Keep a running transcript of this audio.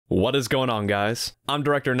What is going on, guys? I'm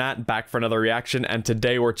Director Nat, back for another reaction, and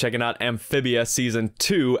today we're checking out Amphibia Season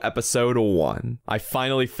 2, Episode 1. I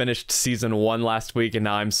finally finished Season 1 last week, and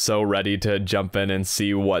now I'm so ready to jump in and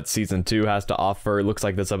see what Season 2 has to offer. It looks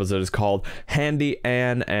like this episode is called Handy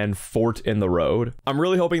Ann and Fort in the Road. I'm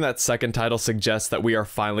really hoping that second title suggests that we are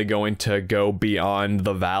finally going to go beyond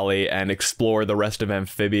the valley and explore the rest of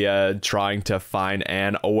Amphibia, trying to find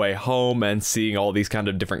Ann a way home and seeing all these kind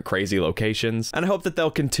of different crazy locations. And I hope that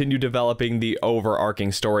they'll continue developing the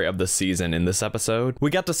overarching story of the season in this episode. We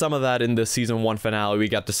got to some of that in the season 1 finale. We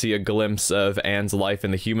got to see a glimpse of Anne's life in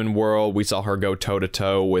the human world. We saw her go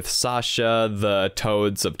toe-to-toe with Sasha. The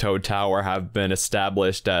Toads of Toad Tower have been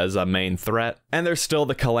established as a main threat. And there's still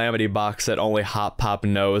the Calamity Box that only Hop Pop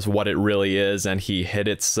knows what it really is, and he hid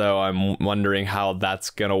it, so I'm wondering how that's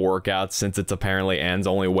gonna work out since it's apparently Anne's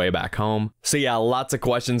only way back home. So yeah, lots of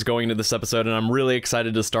questions going into this episode, and I'm really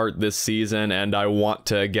excited to start this season, and I want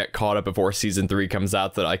to get caught up before season 3 comes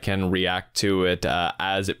out so that I can react to it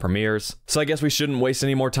as it premieres. So I guess we shouldn't waste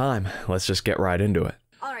any more time. Let's just get right into it.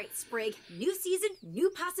 All right, Sprig. New season, new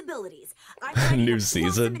possibilities. New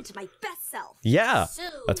season. Into my best self. Yeah,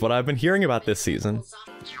 that's what I've been hearing about this season.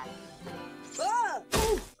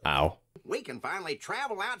 Ow. We can finally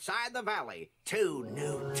travel outside the valley to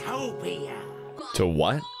Newtopia. To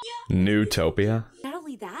what? Newtopia? Not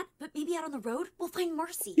only that, but maybe out on the road, we'll find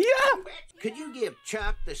Marcy. Yeah! Could you give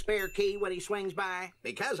Chuck the spare key when he swings by?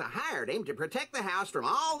 Because I hired him to protect the house from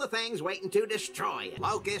all the things waiting to destroy it.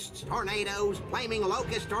 Locusts, tornadoes, flaming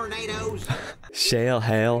locust tornadoes. Shale,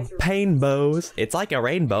 hail, painbows. It's like a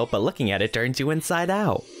rainbow, but looking at it turns you inside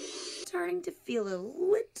out. Starting to feel a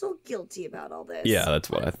little guilty about all this. Yeah, that's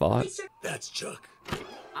what I thought. That's Chuck.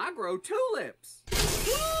 I grow tulips.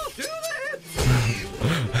 Tulips!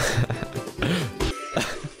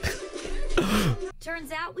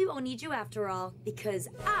 Turns out we won't need you after all, because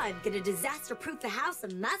I'm gonna disaster-proof the house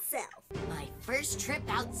myself. My first trip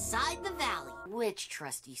outside the valley. Which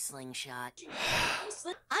trusty slingshot?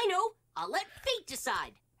 I know. I'll let fate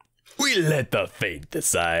decide. We let the fate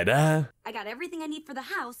decide, huh? I got everything I need for the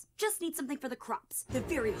house, just need something for the crops. The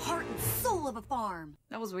very heart and soul of a farm.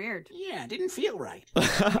 That was weird. Yeah, didn't feel right.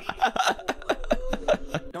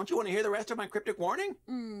 Don't you want to hear the rest of my cryptic warning?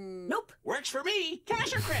 Nope. Works for me.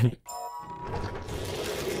 Cash or credit?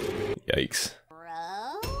 Yikes.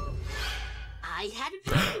 Bro? I had a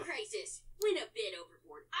dream crisis. Went a bit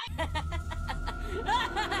overboard.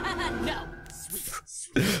 No.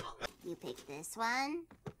 Sweet. You pick this one?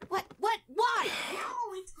 What? Why?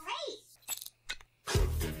 No, it's great.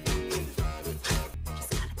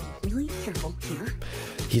 Just gotta be really careful here.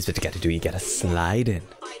 Here's what you gotta do. You gotta slide in.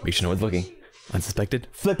 Make sure no one's looking. Unsuspected.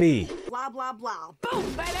 Flippy. Blah, blah, blah.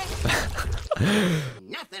 Boom, baby!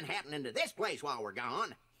 Nothing happening to this place while we're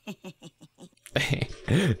gone.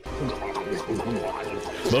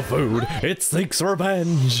 The food. It seeks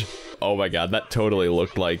revenge. Oh my god, that totally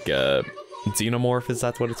looked like Xenomorph, is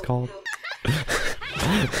that what it's called?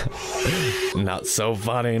 Not so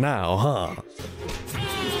funny now, huh?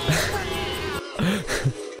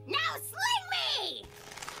 Now sling me!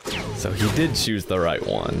 So he did choose the right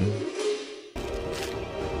one.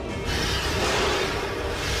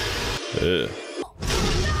 Ugh.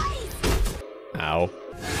 Ow.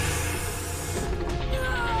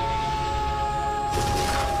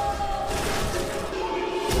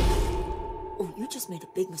 Oh, you just made a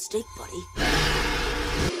big mistake, buddy.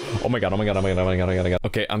 Oh my god, oh my god, oh my god, oh my god, oh my god.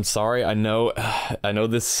 Okay, I'm sorry, I know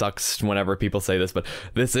this sucks whenever people say this, but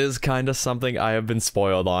this is kind of something I have been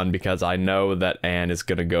spoiled on because I know that Anne is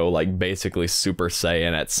gonna go like basically Super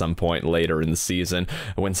Saiyan at some point later in the season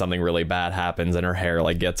when something really bad happens and her hair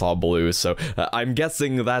like gets all blue, so I'm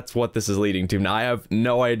guessing that's what this is leading to. Now I have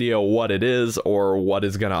no idea what it is or what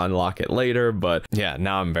is gonna unlock it later, but yeah,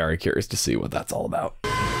 now I'm very curious to see what that's all about.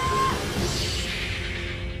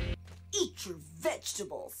 Eat your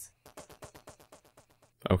vegetables.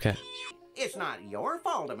 Okay. It's not your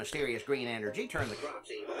fault a mysterious green energy turned the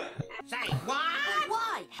crops evil. Say what?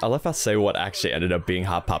 Why? I love how Say What actually ended up being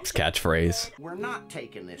Hop Pop's catchphrase. We're not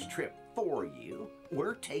taking this trip for you.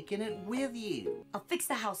 We're taking it with you. I'll fix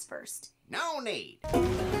the house first. No need.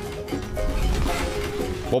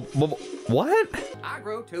 What? I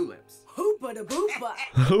grow tulips. Hoopa-da-boopa.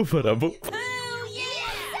 Hoop-a-da-boop. Oh,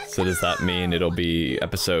 yeah! So does that mean it'll be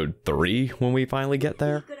episode 3 when we finally get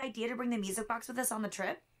there? Good idea to bring the music box with us on the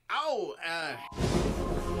trip. Oh,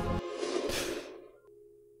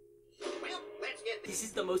 well, let's get This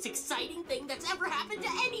is the most exciting thing that's ever happened to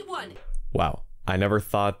anyone. Wow. I never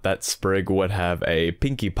thought that Sprig would have a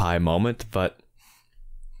Pinkie Pie moment, but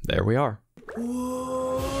there we are.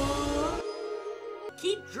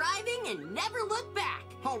 Keep driving and never look back.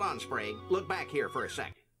 Hold on, Sprague. Look back here for a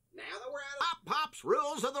second. Now that we're at Hop Pop's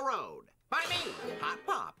Rules of the Road. By me, Hot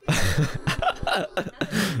Pop.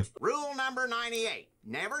 Rule number 98.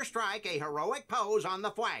 Never strike a heroic pose on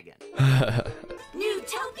the flagon.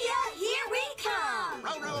 Newtopia, here we come!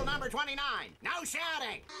 Road rule number 29. No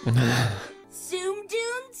shouting. Zoom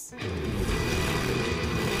dunes?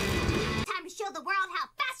 Time to show the world how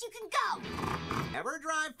fast you can go! Never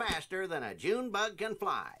drive faster than a June bug can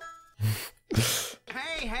fly.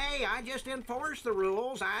 Hey, I just enforce the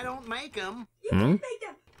rules. I don't make them. You can make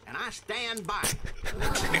them. And I stand by.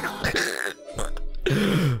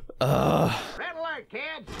 Red alert,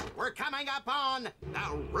 kids! We're coming up on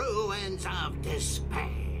the ruins of despair.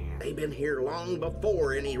 They've been here long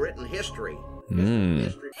before any written history.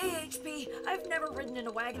 AHP, I've never ridden in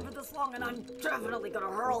a wagon for this long, and I'm definitely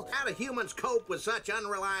gonna hurl. How do humans cope with such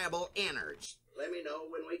unreliable innards? Let me know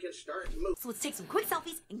when we can start moving. So let's take some quick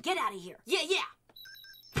selfies and get out of here. Yeah.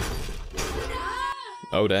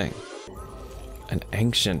 Oh, dang. An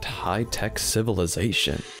ancient high-tech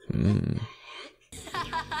civilization.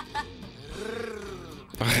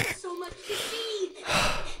 So much to see!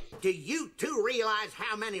 Do you two realize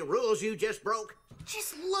how many rules you just broke?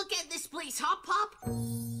 Just look at this place, Hop Pop.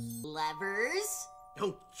 Levers.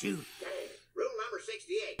 Don't you dare. Rule number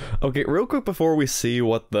 68. Okay, real quick before we see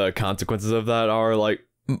what the consequences of that are, like,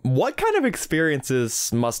 what kind of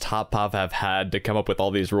experiences must Hop Pop have had to come up with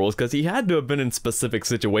all these rules? Because he had to have been in specific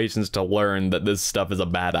situations to learn that this stuff is a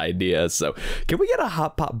bad idea. So can we get a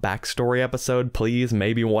Hop Pop backstory episode, please?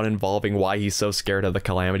 Maybe one involving why he's so scared of the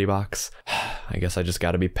Calamity Box. I guess I just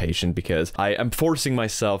gotta be patient because I am forcing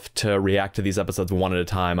myself to react to these episodes one at a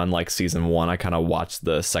time. Unlike season 1, I kind of watched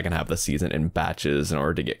the second half of the season in batches in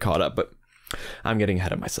order to get caught up. But I'm getting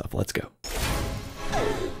ahead of myself. Let's go.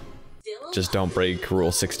 Just don't break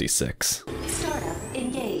Rule 66. Startup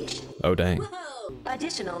engaged. Oh, dang.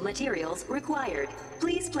 Additional materials required.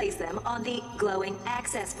 Please place them on the glowing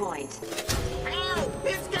access point. Ow!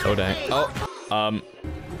 It's got Oh, dang. me! Oh,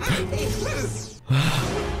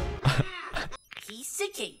 Piece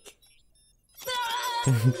of cake.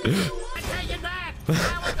 I take it back! I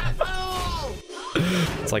was a fool!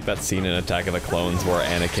 it's like that scene in Attack of the Clones where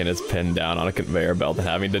Anakin is pinned down on a conveyor belt and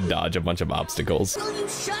having to dodge a bunch of obstacles. Will you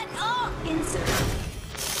shut up? Insert.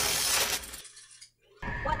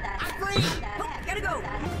 What the I'm free! heck? Gotta go.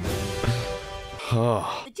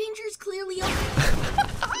 Oh. The danger is clearly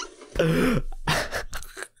over.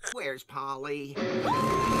 Where's Polly?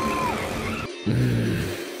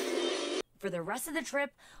 For the rest of the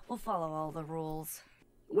trip, we'll follow all the rules.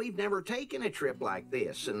 We've never taken a trip like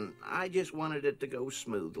this, and I just wanted it to go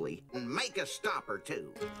smoothly. And make a stop or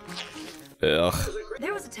two. Ugh.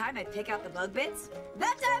 There was a time I'd pick out the bug bits.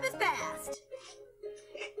 That time is past.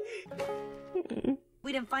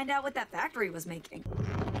 We didn't find out what that factory was making.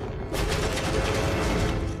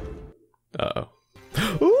 Uh-oh.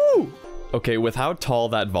 Ooh! Okay, with how tall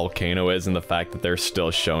that volcano is and the fact that they're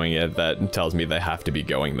still showing it, that tells me they have to be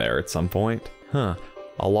going there at some point. Huh.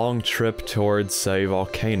 A long trip towards a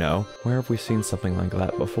volcano. Where have we seen something like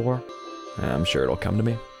that before? I'm sure it'll come to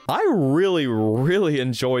me. I really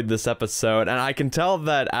enjoyed this episode, and I can tell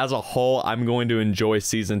that as a whole, I'm going to enjoy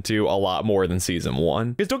season 2 a lot more than season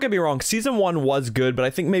 1. Because don't get me wrong, season 1 was good, but I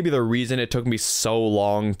think maybe the reason it took me so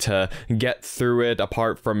long to get through it,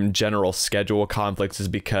 apart from general schedule conflicts, is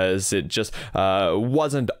because it just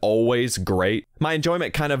wasn't always great. My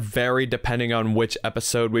enjoyment kind of varied depending on which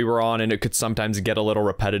episode we were on, and it could sometimes get a little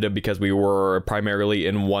repetitive because we were primarily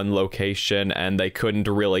in one location and they couldn't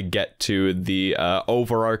really get to the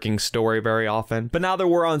overarching story very often. But now that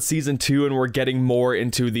we're on season 2 and we're getting more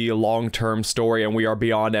into the long-term story and we are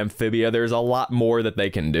beyond Amphibia, there's a lot more that they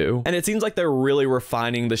can do. And it seems like they're really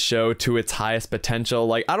refining the show to its highest potential.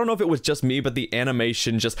 Like, I don't know if it was just me, but the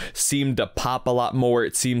animation just seemed to pop a lot more.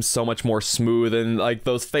 It seems so much more smooth, and like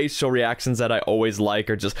those facial reactions that I always like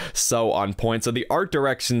are just so on point. So the art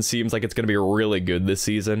direction seems like it's going to be really good this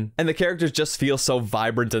season. And the characters just feel so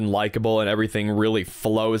vibrant and likable, and everything really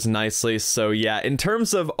flows nicely. So yeah, in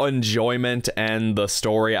terms of enjoyment and the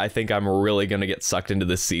story, I think I'm really going to get sucked into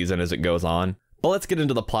this season as it goes on. But let's get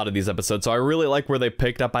into the plot of these episodes. So I really like where they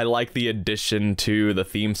picked up. I like the addition to the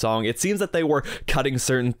theme song. It seems that they were cutting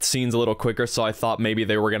certain scenes a little quicker, so I thought maybe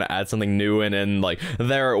they were going to add something new in, and like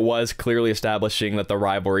there it was, clearly establishing that the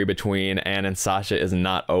rivalry between Anne and Sasha is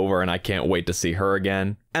not over, and I can't wait to see her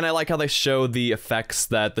again. And I like how they show the effects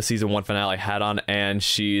that the season 1 finale had on Anne.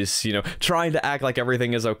 She's, you know, trying to act like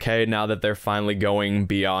everything is okay now that they're finally going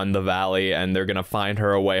beyond the valley and they're going to find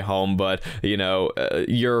her a way home. But, you know,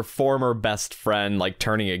 your former best friend friend like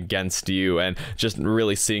turning against you and just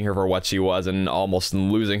really seeing her for what she was and almost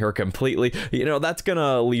losing her completely, you know, that's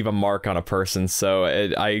gonna leave a mark on a person. So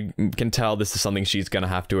I can tell this is something she's gonna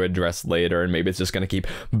have to address later, and maybe it's just gonna keep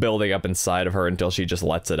building up inside of her until she just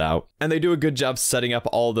lets it out. And they do a good job setting up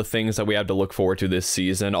all the things that we have to look forward to this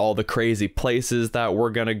season, all the crazy places that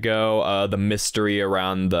we're gonna go, the mystery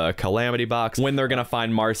around the Calamity Box, when they're gonna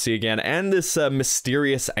find Marcy again, and this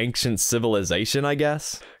mysterious ancient civilization, I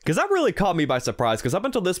guess. Because that really caught me by surprise, because up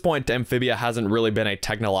until this point, Amphibia hasn't really been a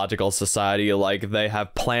technological society. Like, they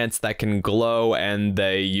have plants that can glow, and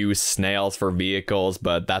they use snails for vehicles,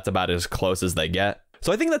 but that's about as close as they get.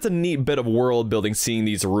 So I think that's a neat bit of world building, seeing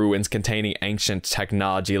these ruins containing ancient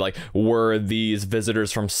technology. Like, were these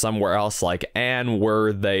visitors from somewhere else like Anne?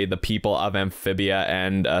 Were they the people of Amphibia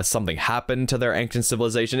and something happened to their ancient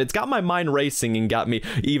civilization? It's got my mind racing and got me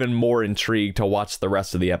even more intrigued to watch the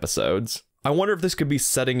rest of the episodes. I wonder if this could be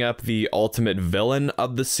setting up the ultimate villain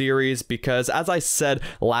of the series, because as I said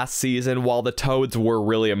last season, while the Toads were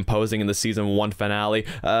really imposing in the season 1 finale,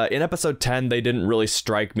 in episode 10 they didn't really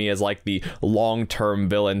strike me as like the long-term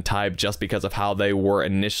villain type just because of how they were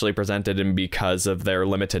initially presented and because of their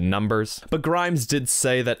limited numbers. But Grimes did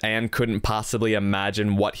say that Anne couldn't possibly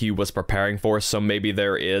imagine what he was preparing for, so maybe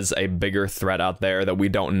there is a bigger threat out there that we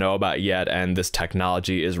don't know about yet, and this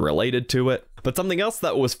technology is related to it. But something else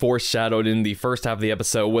that was foreshadowed in the first half of the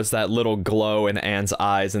episode was that little glow in Anne's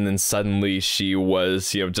eyes, and then suddenly she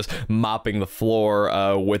was, you know, just mopping the floor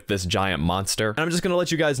with this giant monster. And I'm just gonna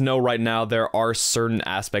let you guys know right now, there are certain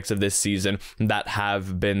aspects of this season that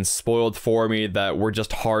have been spoiled for me that were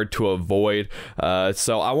just hard to avoid.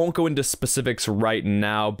 So I won't go into specifics right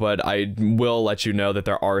now, but I will let you know that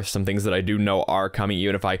there are some things that I do know are coming,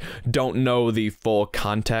 even if I don't know the full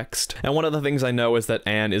context. And one of the things I know is that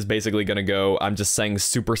Anne is basically gonna go, I'm just saying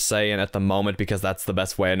Super Saiyan at the moment because that's the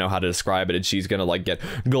best way I know how to describe it, and she's gonna like get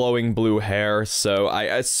glowing blue hair, so I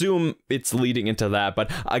assume it's leading into that.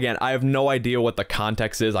 But again, I have no idea what the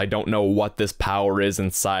context is. I don't know what this power is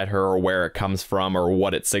inside her or where it comes from or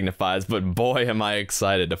what it signifies, but boy am I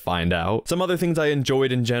excited to find out. Some other things I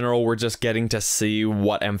enjoyed in general were just getting to see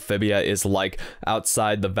what Amphibia is like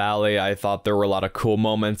outside the valley. I thought there were a lot of cool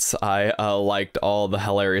moments. I liked all the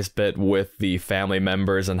hilarious bit with the family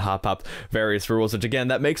members and Hop Pop's various rules, which again,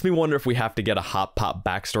 that makes me wonder if we have to get a Hop Pop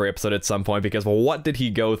backstory episode at some point, because well, what did he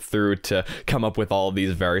go through to come up with all of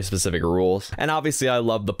these very specific rules? And obviously I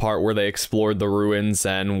love the part where they explored the ruins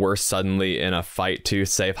and were suddenly in a fight to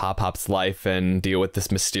save Hop Pop's life and deal with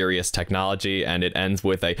this mysterious technology, and it ends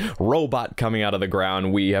with a robot coming out of the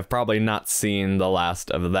ground. We have probably not seen the last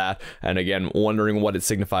of that, and again, wondering what it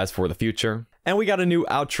signifies for the future. And we got a new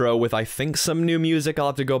outro with, I think, some new music. I'll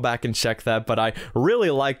have to go back and check that, but I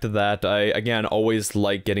really liked that. I, again, always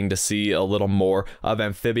like getting to see a little more of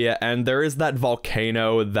Amphibia, and there is that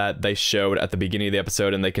volcano that they showed at the beginning of the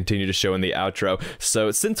episode and they continue to show in the outro.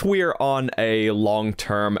 So since we are on a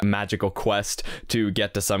long-term magical quest to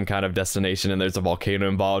get to some kind of destination and there's a volcano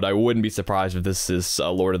involved, I wouldn't be surprised if this is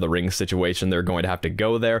a Lord of the Rings situation. They're going to have to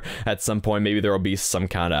go there at some point. Maybe there will be some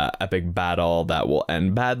kind of epic battle that will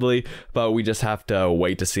end badly, but we just have to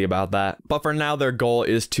wait to see about that. But for now, their goal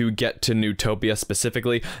is to get to Newtopia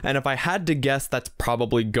specifically, and if I had to guess, that's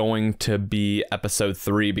probably going to be episode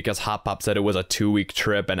 3, because Hop Pop said it was a 2-week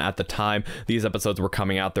trip, and at the time these episodes were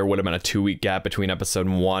coming out, there would have been a 2-week gap between episode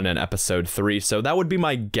 1 and episode 3, so that would be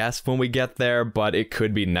my guess when we get there, but it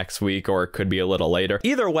could be next week or it could be a little later.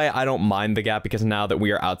 Either way, I don't mind the gap, because now that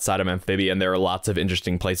we are outside of Amphibia and there are lots of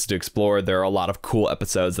interesting places to explore, there are a lot of cool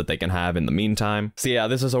episodes that they can have in the meantime. So yeah,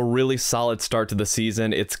 this is a really solid start to the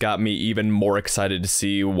season. It's got me even more excited to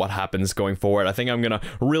see what happens going forward. I think I'm gonna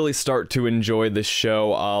really start to enjoy this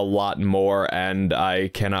show a lot more, and I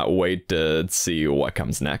cannot wait to see what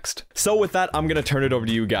comes next. So with that, I'm gonna turn it over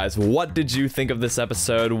to you guys. What did you think of this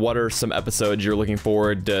episode? What are some episodes you're looking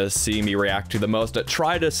forward to see me react to the most?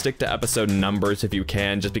 Try to stick to episode numbers if you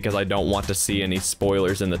can, just because I don't want to see any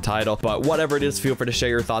spoilers in the title. But whatever it is, feel free to share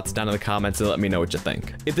your thoughts down in the comments and let me know what you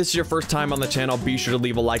think. If this is your first time on the channel, be sure to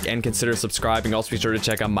leave a like and consider subscribing. Also, be sure to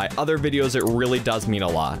check out my other videos. It really does mean a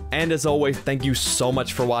lot. And as always, thank you so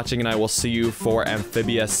much for watching, and I will see you for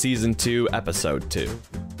Amphibia Season 2, Episode 2.